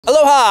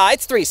Aloha,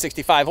 it's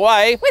 365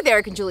 Hawaii. With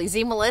Eric and Julie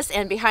Zemelis,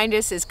 and behind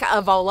us is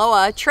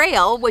Ka'avaloa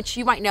Trail, which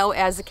you might know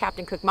as the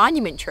Captain Cook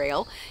Monument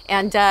Trail.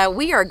 And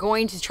we are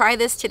going to try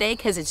this today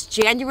because it's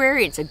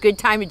January. It's a good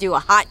time to do a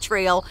hot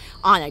trail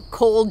on a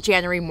cold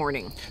January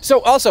morning.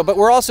 But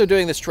we're also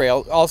doing this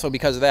trail also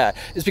because of that.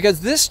 Is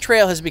because this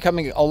trail is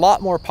becoming a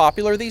lot more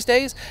popular these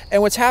days.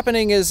 And what's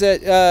happening is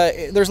that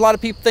there's a lot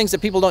of things that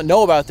people don't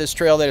know about this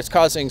trail that it's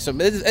causing some.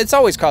 It's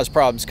always caused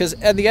problems because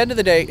at the end of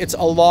the day, it's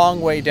a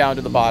long way down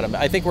to the bottom.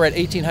 I think we're at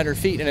 1,800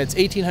 feet, and it's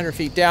 1,800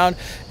 feet down,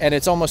 and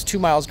it's almost 2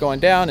 miles going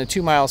down and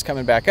 2 miles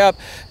coming back up.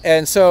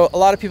 And so a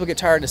lot of people get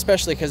tired,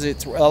 especially because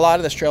a lot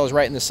of this trail is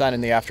right in the sun in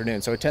the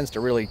afternoon, so it tends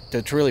to really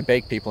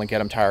bake people and get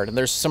them tired. And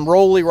there's some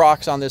rolly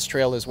rocks on this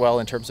trail as well,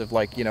 in terms of,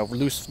 like, you know,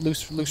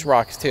 loose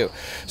rocks too.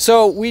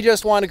 So we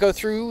just want to go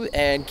through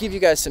and give you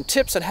guys some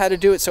tips on how to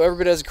do it so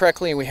everybody does it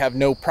correctly and we have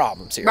no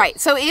problems here. Right.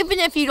 So even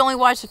if you'd only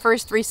watch the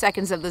first 3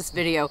 seconds of this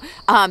video,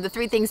 the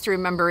 3 things to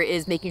remember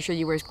is making sure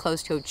you wear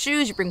closed-toed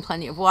shoes, you bring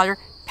plenty of water,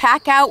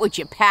 pack out what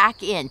you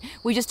pack in.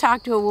 We just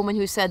talked to a woman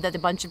who said that a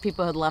bunch of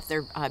people had left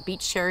their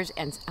beach chairs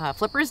and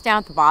flippers down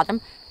at the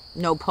bottom.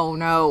 No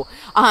pono.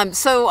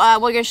 We're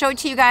going to show it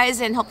to you guys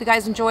and hope you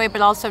guys enjoy it,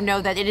 but also know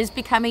that it is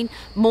becoming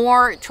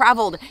more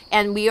traveled.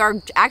 And we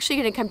are actually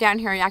going to come down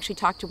here and actually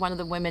talk to one of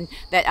the women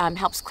that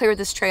helps clear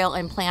this trail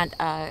and plant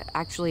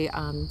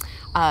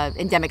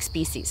endemic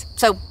species.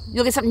 So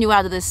you'll get something new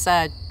out of this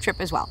trip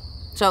as well.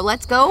 So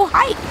let's go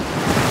hike.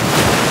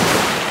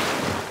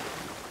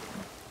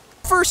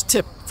 First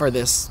tip for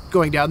this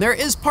going down there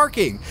is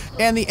parking,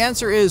 and the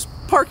answer is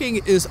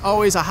parking is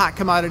always a hot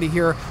commodity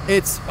here.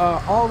 It's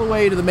all the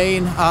way to the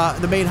main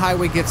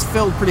highway gets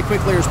filled pretty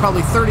quickly. There's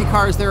probably 30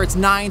 cars there. It's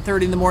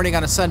 9:30 in the morning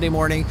on a Sunday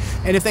morning,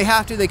 and if they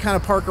have to, they kind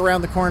of park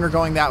around the corner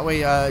going that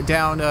way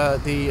down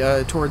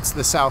towards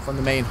the south on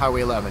the main Highway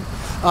 11.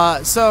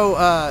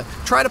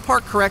 Try to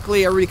park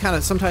correctly. Everybody kind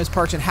of sometimes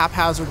parks in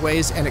haphazard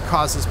ways, and it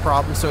causes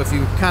problems. So if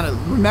you kind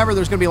of remember,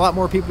 there's going to be a lot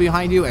more people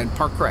behind you, and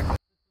park correctly.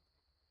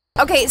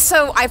 Okay,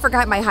 so I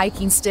forgot my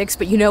hiking sticks,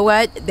 but you know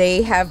what?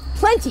 They have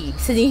plenty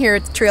sitting here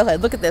at the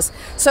trailhead. Look at this.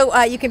 So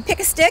you can pick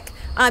a stick.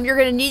 You're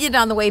going to need it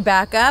on the way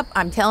back up.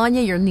 I'm telling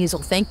you, your knees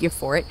will thank you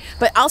for it.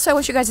 But also, I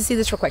want you guys to see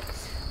this real quick.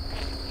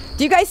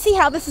 Do you guys see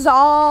how this is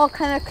all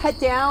kind of cut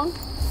down?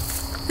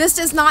 This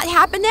does not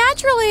happen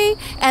naturally,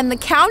 and the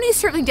county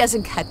certainly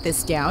doesn't cut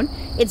this down.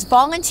 It's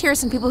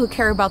volunteers and people who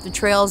care about the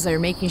trails that are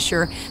making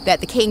sure that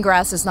the cane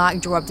grass does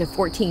not grow up to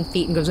 14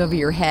 feet and goes over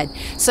your head.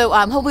 So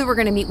hopefully we're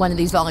going to meet one of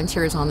these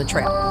volunteers on the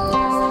trail.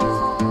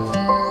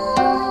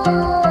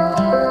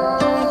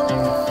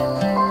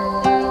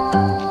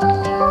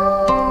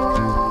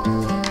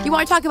 You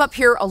want to talk about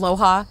pure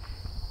aloha?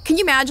 Can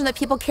you imagine that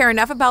people care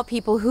enough about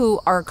people who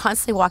are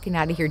constantly walking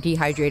out of here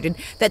dehydrated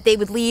that they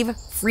would leave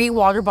free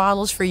water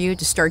bottles for you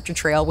to start your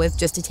trail with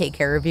just to take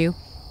care of you?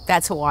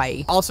 That's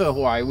Hawaii. Also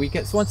Hawaii,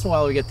 once in a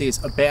while we get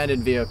these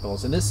abandoned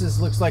vehicles, and this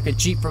looks like a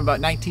Jeep from about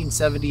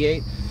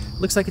 1978.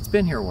 Looks like it's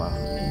been here a while.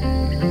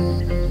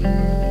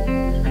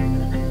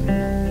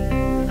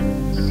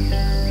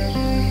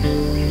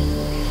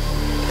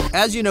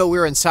 As you know,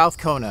 we're in South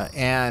Kona,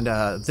 and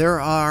there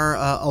are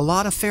a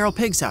lot of feral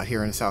pigs out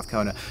here in South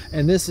Kona.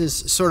 And this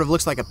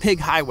looks like a pig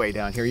highway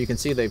down here. You can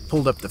see they've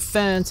pulled up the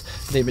fence,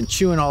 they've been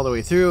chewing all the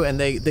way through, and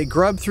they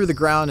grub through the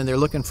ground, and they're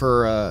looking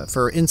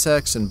for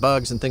insects and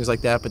bugs and things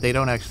like that, but they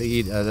don't actually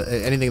eat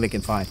anything they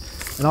can find.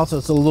 And also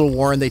it's a little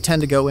warm. They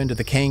tend to go into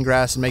the cane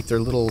grass and make their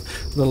little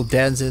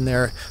dens in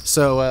there.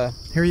 So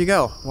here you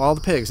go, all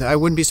the pigs. I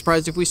wouldn't be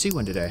surprised if we see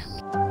one today.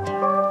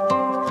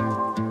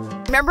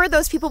 Remember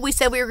those people we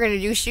said we were going to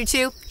introduce you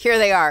to? Here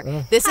they are.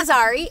 This is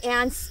Ari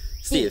and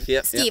Steve.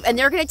 Yep. And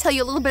they're going to tell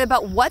you a little bit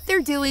about what they're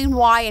doing,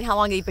 why, and how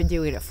long they've been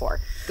doing it for.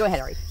 Go ahead,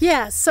 Ari.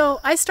 Yeah, so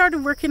I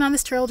started working on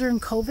this trail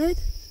during COVID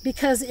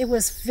because it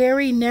was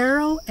very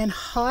narrow and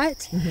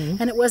hot,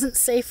 and it wasn't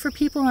safe for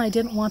people, and I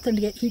didn't want them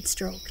to get heat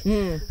stroke.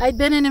 I'd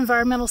been an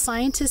environmental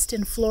scientist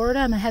in Florida,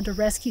 and I had to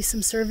rescue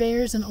some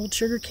surveyors and old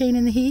sugarcane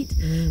in the heat,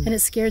 and it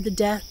scared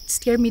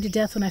me to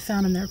death when I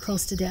found them. They were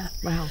close to death.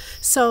 Wow.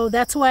 So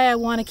that's why I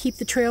want to keep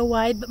the trail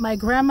wide, but my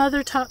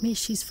grandmother taught me,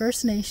 she's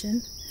First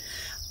Nation,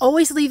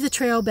 always leave the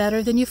trail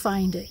better than you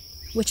find it,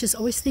 which is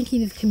always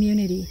thinking of the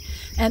community,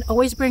 and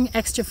always bring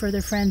extra for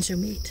their friends you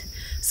meet.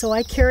 So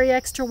I carry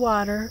extra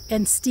water,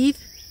 and Steve,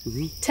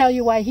 tell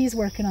you why he's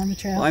working on the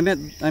trail. Well, I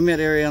met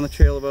Ari on the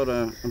trail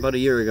about a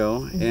year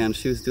ago, and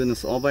she was doing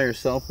this all by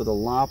herself with a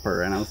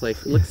lopper, and I was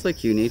like, looks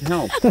like you need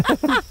help.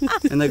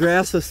 And the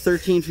grass was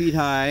 13 feet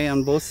high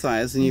on both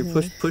sides, and you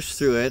push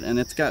through it, and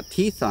it's got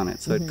teeth on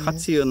it, so it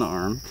cuts you in the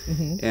arm,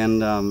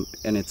 and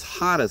it's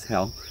hot as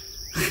hell.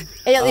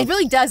 It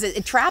really does.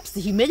 It traps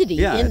the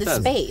humidity in the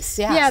space.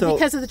 Yeah,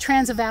 because of the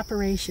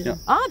transevaporation. Yeah.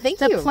 Oh,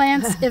 thank you. The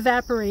plants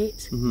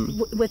evaporate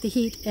with the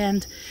heat,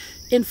 and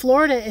in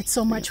Florida, it's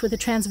so much with the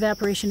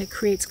transevaporation, it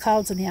creates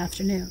clouds in the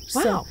afternoon.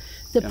 Wow. So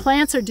the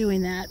plants are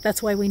doing that.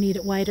 That's why we need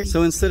it wider.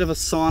 So instead of a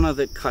sauna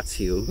that cuts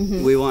you,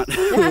 we want the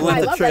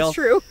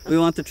trail. We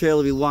want the trail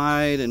to be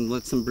wide and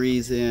let some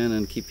breeze in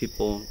and keep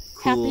people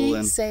cool happy,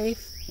 and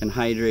safe. and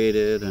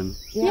hydrated, and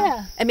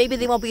Yeah. And maybe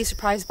they won't be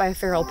surprised by a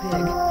feral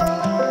pig.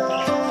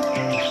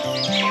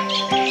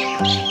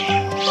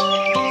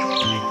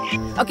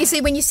 Okay,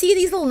 so when you see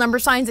these little number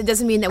signs, it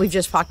doesn't mean that we've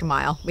just walked a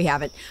mile. We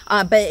haven't.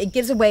 But it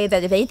gives away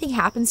that if anything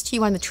happens to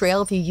you on the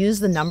trail, if you use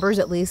the numbers,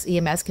 at least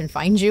EMS can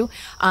find you.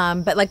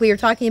 But like we were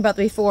talking about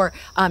before,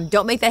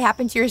 don't make that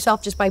happen to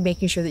yourself just by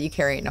making sure that you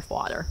carry enough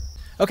water.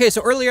 Okay,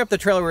 so earlier up the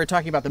trail we were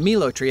talking about the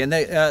Milo tree, and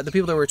the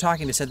people that we were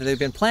talking to said that they've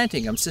been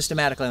planting them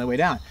systematically on the way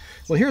down.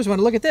 Well, here's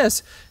one. Look at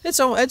this.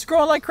 It's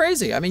growing like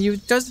crazy. I mean,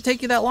 it doesn't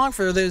take you that long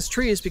for those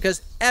trees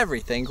because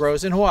everything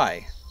grows in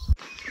Hawaii.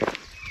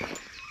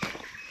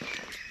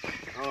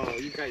 oh,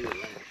 you got your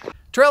right.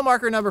 Trail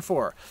marker number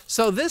 4.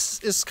 So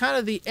this is kind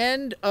of the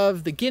end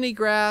of the guinea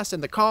grass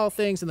and the call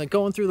things and then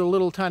going through the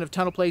little kind of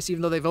tunnel place,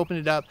 even though they've opened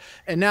it up.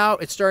 And now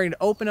it's starting to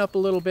open up a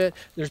little bit.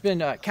 There's been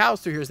cows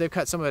through here, so they've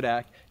cut some of it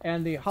back.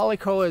 And the holly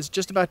koa is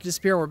just about to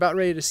disappear. We're about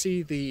ready to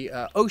see the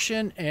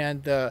ocean,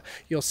 and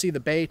you'll see the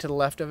bay to the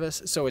left of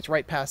us. So it's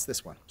right past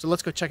this one. So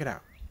let's go check it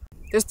out.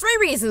 There's 3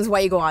 reasons why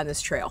you go on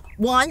this trail.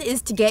 1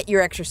 is to get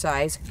your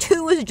exercise,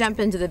 2 is to jump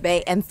into the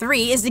bay, and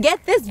 3 is to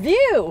get this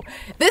view.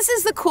 This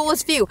is the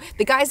coolest view.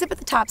 The guys up at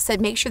the top said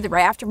make sure that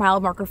right after mile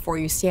marker 4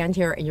 you stand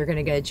here and you're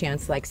gonna get a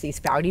chance to like see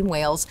spouting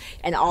whales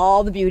and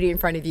all the beauty in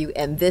front of you,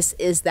 and this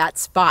is that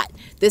spot.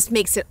 This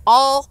makes it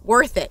all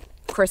worth it.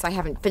 Of course, I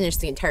haven't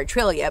finished the entire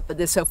trail yet, but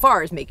this so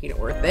far is making it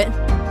worth it.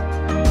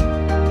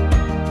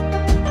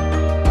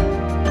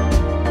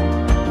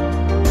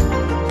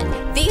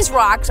 These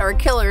rocks are a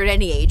killer at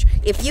any age.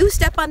 If you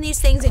step on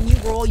these things and you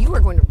roll, you are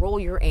going to roll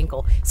your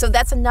ankle. So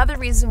that's another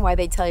reason why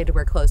they tell you to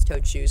wear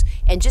closed-toed shoes.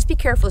 And just be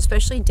careful,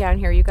 especially down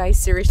here, you guys,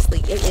 seriously,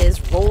 it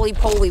is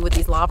roly-poly with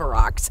these lava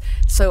rocks.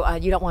 So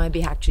you don't want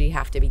to actually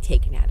have to be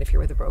taken out if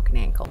you're with a broken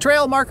ankle.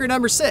 Trail marker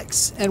number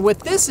 6. And what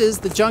this is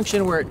the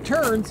junction where it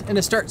turns and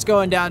it starts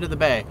going down to the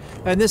bay.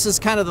 And this is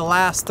kind of the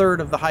last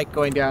third of the hike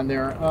going down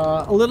there.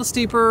 A little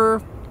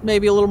steeper,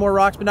 maybe a little more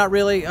rocks, but not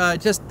really.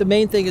 Just the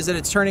main thing is that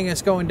it's turning and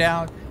it's going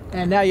down.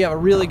 And now you have a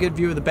really good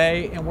view of the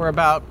bay, and we're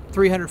about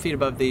 300 feet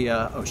above the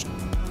ocean.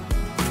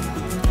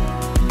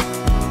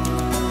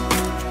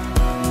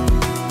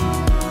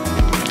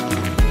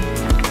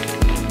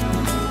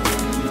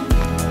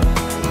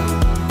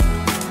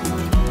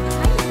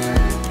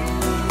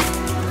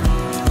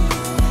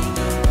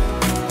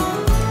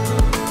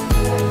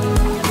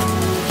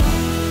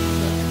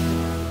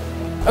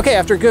 Okay,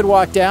 after a good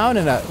walk down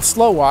and a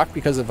slow walk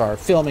because of our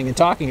filming and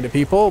talking to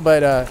people,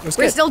 but it was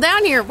good. We're still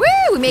down here. Woo!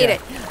 We made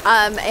it.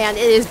 And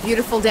it is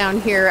beautiful down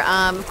here.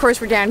 Of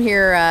course, we're down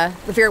here.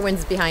 The fair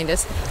winds is behind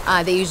us.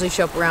 They usually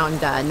show up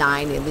around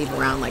 9. They leave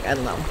around, like, I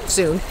don't know,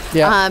 soon.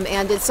 Yeah.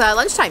 And it's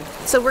lunchtime.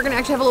 So we're going to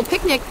actually have a little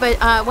picnic. But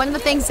one of the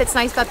things that's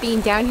nice about being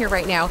down here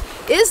right now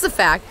is the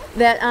fact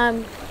that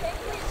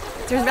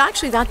there's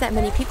actually not that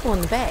many people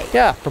in the bay.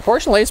 Yeah,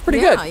 proportionally, it's pretty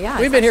Yeah, good. yeah,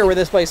 We've been here where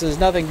this place is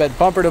nothing but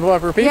bumper to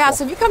bumper people. Yeah,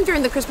 so if you come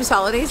during the Christmas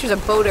holidays, there's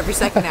a boat every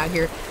second out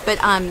here. But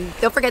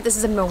don't forget, this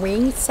is a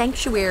marine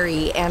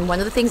sanctuary, and one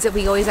of the things that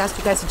we always ask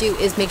you guys to do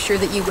is make sure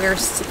that you wear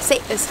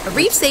a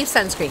reef-safe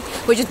sunscreen,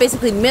 which is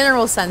basically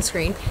mineral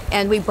sunscreen.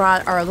 And we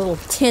brought our little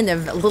tin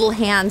of Little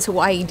Hands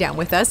Hawaii down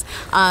with us.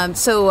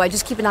 So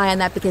just keep an eye on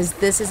that because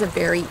this is a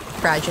very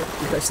fragile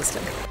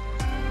ecosystem.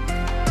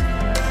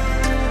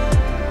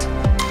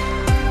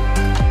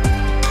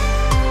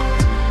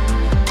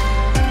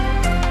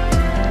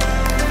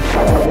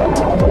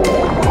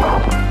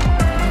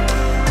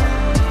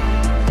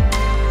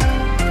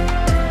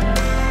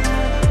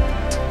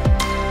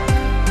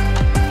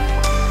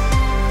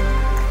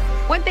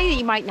 One thing that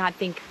you might not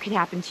think could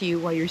happen to you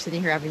while you're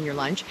sitting here having your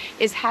lunch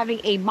is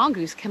having a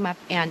mongoose come up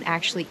and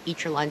actually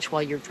eat your lunch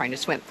while you're trying to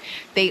swim.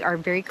 They are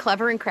very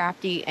clever and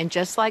crafty, and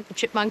just like the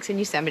chipmunks in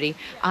Yosemite,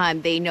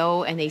 they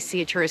know and they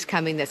see a tourist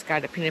coming that's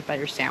got a peanut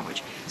butter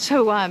sandwich.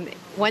 So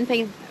one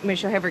thing I'm going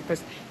to show Everett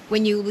was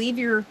when you leave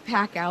your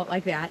pack out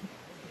like that,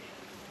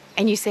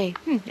 and you say,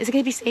 is it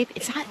going to be safe?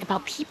 It's not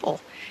about people.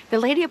 The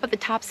lady up at the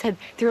top said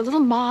there are little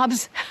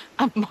mobs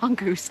of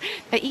mongoose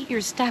that eat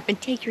your stuff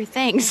and take your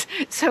things.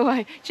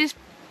 So just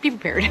be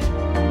prepared.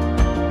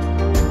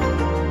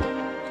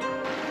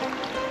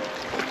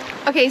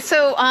 Okay,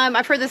 so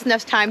I've heard this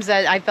enough times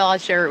that I felt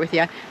I'd share it with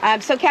you.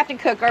 So Captain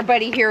Cook, our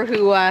buddy here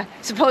who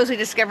supposedly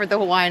discovered the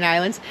Hawaiian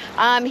Islands,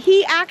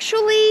 he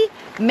actually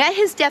met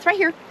his death right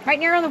here, right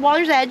near on the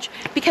water's edge,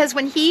 because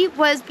when he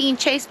was being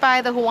chased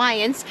by the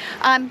Hawaiians,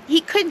 he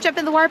couldn't jump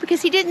in the water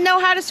because he didn't know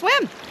how to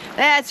swim.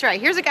 That's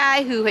right. Here's a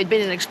guy who had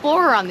been an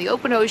explorer on the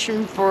open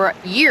ocean for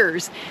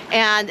years,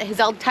 and his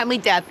untimely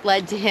death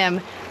led to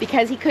him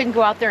because he couldn't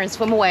go out there and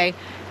swim away.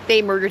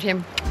 They murdered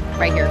him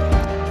right here.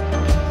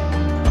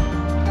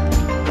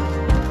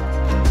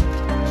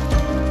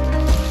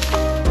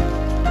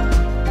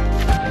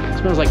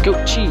 Smells like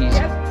goat cheese.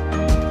 Yep.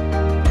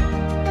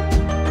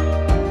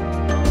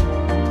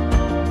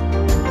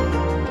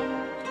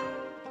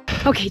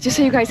 Okay, just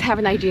so you guys have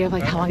an idea of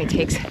like how long it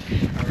takes.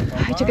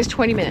 It took us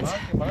 20 minutes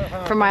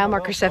from mile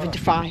marker 7 to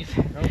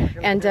 5.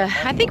 And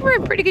I think we're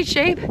in pretty good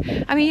shape.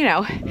 I mean, you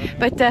know,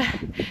 but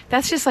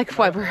that's just like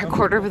what, we're a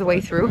quarter of the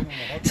way through.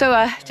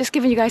 So just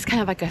giving you guys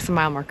kind of like some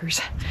mile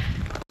markers.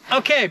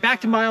 Okay,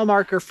 back to mile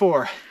marker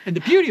 4. And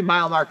the beauty of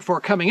mile marker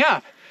 4 coming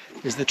up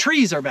is the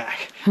trees are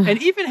back.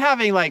 And even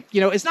having like, you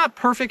know, it's not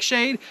perfect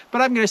shade,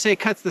 but I'm gonna say it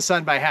cuts the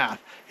sun by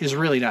half is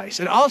really nice.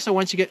 And also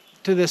once you get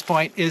to this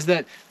point is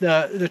that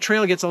the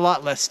trail gets a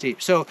lot less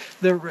steep. So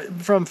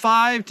from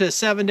 5 to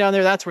 7 down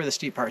there, that's where the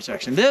steep part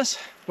section. This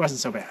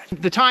wasn't so bad.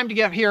 The time to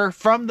get here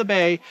from the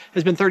bay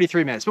has been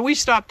 33 minutes, but we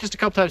stopped just a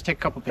couple times to take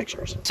a couple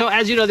pictures. So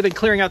as you know, they've been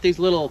clearing out these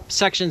little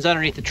sections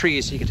underneath the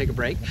trees so you can take a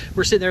break.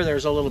 We're sitting there,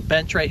 there's a little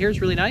bench right here,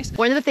 it's really nice.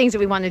 One of the things that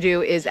we want to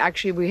do is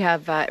actually we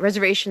have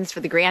reservations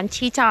for the Grand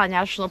Teton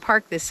National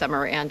Park this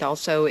summer and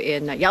also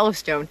in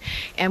Yellowstone.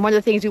 And one of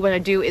the things we want to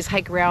do is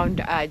hike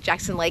around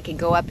Jackson Lake and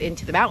go up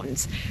into the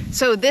mountains.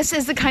 So this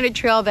is the kind of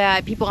trail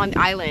that people on the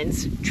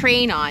islands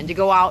train on to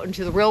go out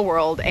into the real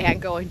world and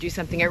go and do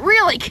something that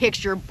really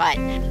kicks your butt.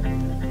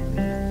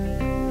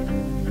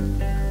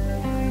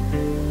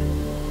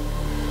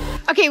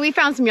 Okay, we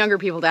found some younger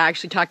people to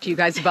actually talk to you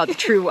guys about the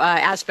true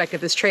aspect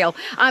of this trail.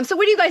 So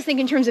what do you guys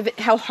think in terms of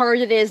how hard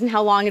it is and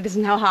how long it is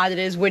and how hot it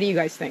is? What do you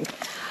guys think?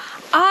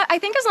 I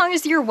think as long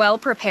as you're well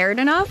prepared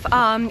enough,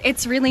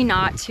 it's really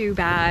not too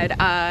bad.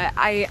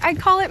 I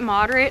call it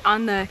moderate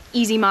on the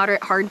easy,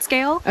 moderate, hard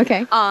scale.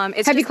 Okay.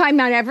 Have you climbed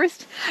Mount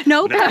Everest?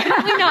 Nope,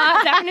 definitely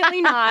not.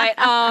 Definitely not.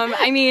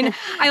 I mean,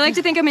 I like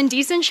to think I'm in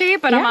decent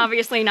shape, but I'm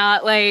obviously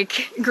not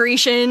like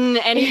Grecian,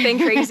 anything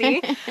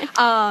crazy.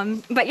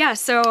 But yeah,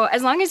 so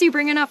as long as you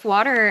bring enough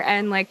water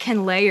and like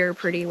can layer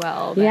pretty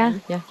well.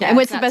 Then, yeah. And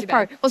what's the best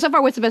part? Well, so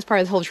far, what's the best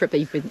part of the whole trip that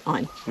you've been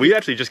on? We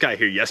actually just got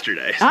here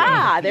yesterday. So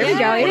there we go.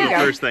 There you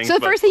go. First thing, so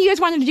the first thing you guys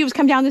wanted to do was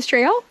come down this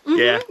trail?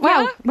 Yeah.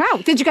 Wow.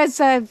 Did you guys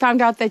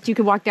find out that you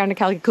could walk down to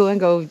Kalikakua and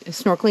go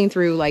snorkeling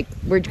through, like,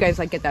 where'd you guys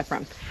like get that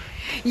from?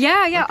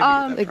 Yeah.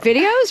 Like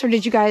videos, or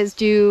did you guys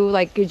do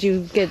like?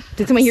 Did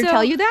someone here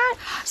tell you that?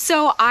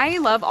 So I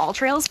love all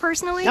trails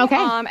personally. Okay.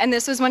 And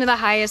this was one of the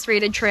highest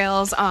rated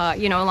trails,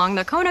 you know, along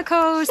the Kona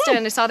coast,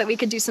 and I saw that we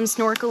could do some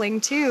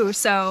snorkeling too.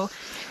 So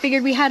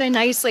figured we had a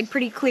nice, like,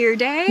 pretty clear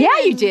day.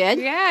 Yeah, you did.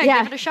 Yeah,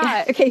 give it a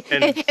shot. Okay.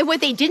 And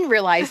what they didn't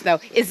realize though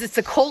is it's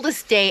the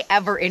coldest day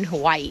ever in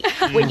Hawaii.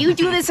 When you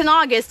do this in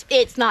August,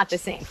 it's not the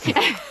same.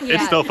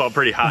 It still felt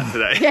pretty hot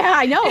today. Yeah,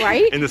 I know,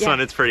 right? In the sun,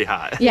 it's pretty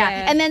hot.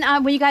 Yeah. And then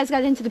when you guys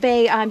got into the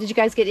bay, did you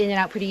guys get in and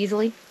out pretty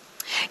easily?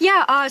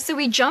 Yeah, so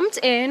we jumped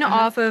in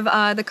off of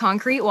the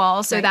concrete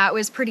wall, so that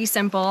was pretty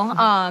simple.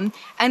 And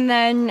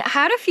then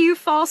had a few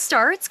false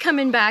starts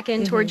coming back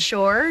in towards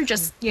shore,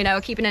 just, you know,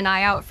 keeping an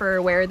eye out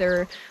for where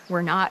there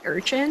were not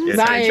urchins. Yes,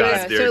 So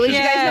at least you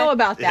guys know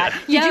about that.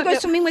 Did you go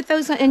swimming with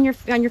those on your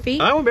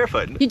feet? I went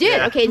barefoot. You did?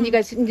 Yeah. Okay, and you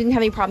guys didn't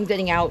have any problem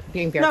getting out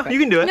being barefoot? No, you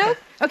can do it. No.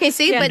 Okay,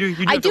 see, but You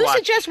do I have to do watch.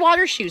 suggest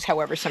water shoes,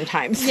 however,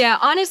 sometimes. Yeah,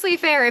 honestly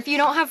fair. If you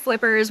don't have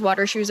flippers,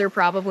 water shoes are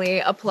probably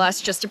a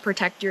plus just to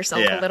protect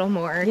yourself a little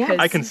more. Yeah.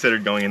 I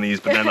considered going in these,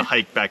 but then the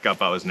hike back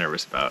up I was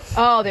nervous about.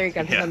 Oh, there you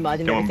go. Yeah, The mud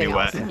and don't wanna everything be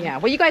else. wet. Yeah,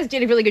 well, you guys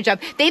did a really good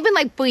job. They've been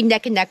like going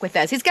neck and neck with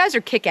us. These guys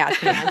are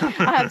kick-ass,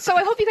 man. So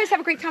I hope you guys have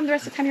a great time the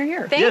rest of the time you're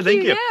here. Thank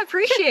you. Yeah,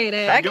 appreciate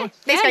it. Okay.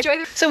 Thanks, guys. Enjoy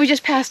the So we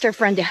just passed our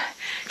friend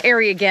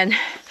Ari again.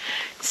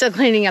 Still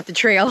cleaning up the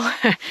trail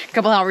a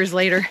couple hours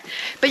later.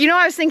 But you know,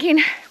 I was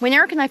thinking, when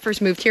Eric and I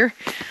first moved here,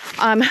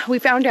 we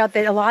found out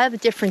that a lot of the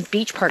different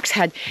beach parks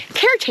had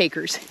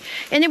caretakers.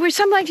 And there were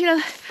some, like, you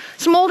know,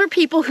 some older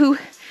people who,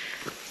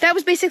 that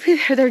was basically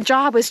their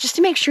job, was just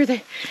to make sure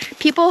that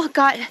people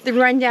got the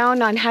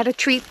rundown on how to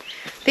treat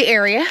the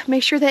area,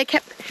 make sure that it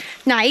kept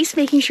nice,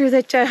 making sure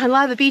that a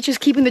lot of the beaches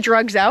keeping the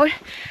drugs out.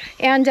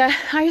 And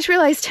I just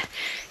realized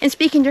in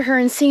speaking to her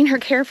and seeing her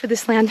care for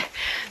this land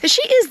that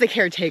she is the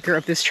caretaker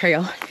of this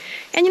trail.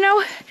 And you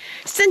know,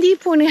 Cindy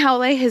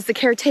Punehaole is the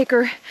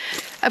caretaker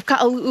of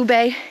Ka'alu'u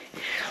Bay.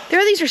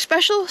 These are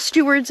special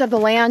stewards of the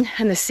land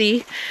and the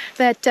sea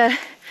that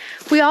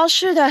we all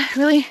should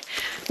really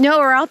know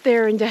are out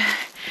there and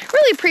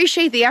really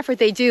appreciate the effort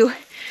they do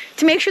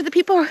to make sure that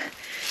people,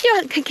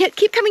 you know,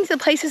 keep coming to the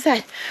places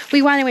that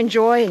we want to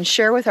enjoy and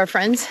share with our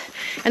friends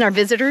and our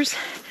visitors.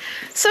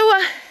 So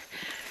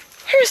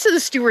here's to the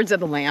stewards of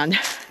the land.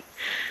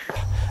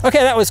 Okay,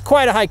 that was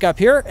quite a hike up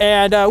here,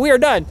 and we are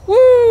done.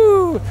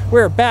 Woo!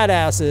 We're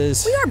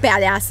badasses. We are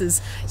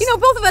badasses. You know,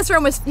 both of us are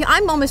almost,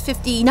 I'm almost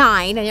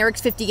 59 and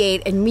Eric's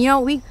 58, and you know,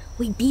 we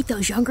beat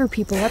those younger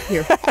people up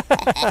here.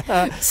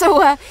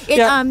 So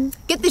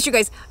get this, you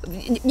guys.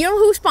 You know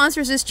who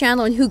sponsors this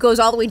channel and who goes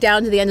all the way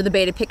down to the end of the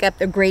bay to pick up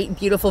the great,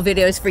 beautiful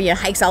videos for you,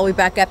 hikes all the way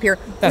back up here?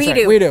 That's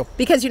right, we do.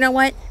 Because you know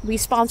what? We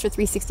sponsor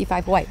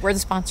 365 Hawaii. We're the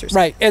sponsors.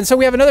 Right, and so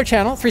we have another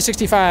channel,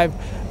 365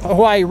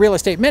 Hawaii Real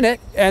Estate Minute,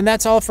 and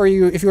that's all for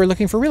you if you are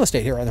looking for real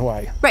estate here in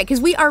Hawaii. Right,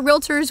 because we are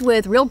realtors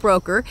with Real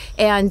Broker,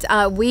 and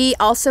we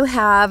also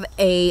have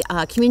a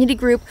community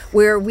group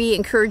where we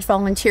encourage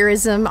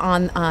volunteerism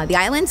on the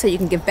island. So you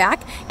can give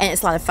back, and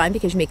it's a lot of fun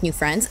because you make new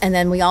friends. And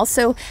then we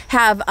also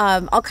have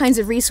all kinds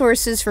of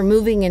resources for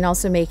moving and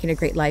also making a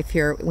great life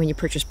here when you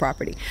purchase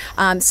property.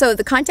 So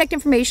the contact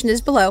information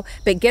is below,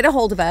 but get a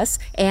hold of us,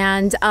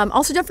 and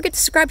also don't forget to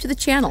subscribe to the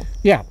channel.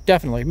 Yeah,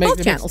 definitely.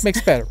 Both channels. Makes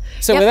it better.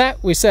 So with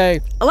that, we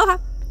say aloha.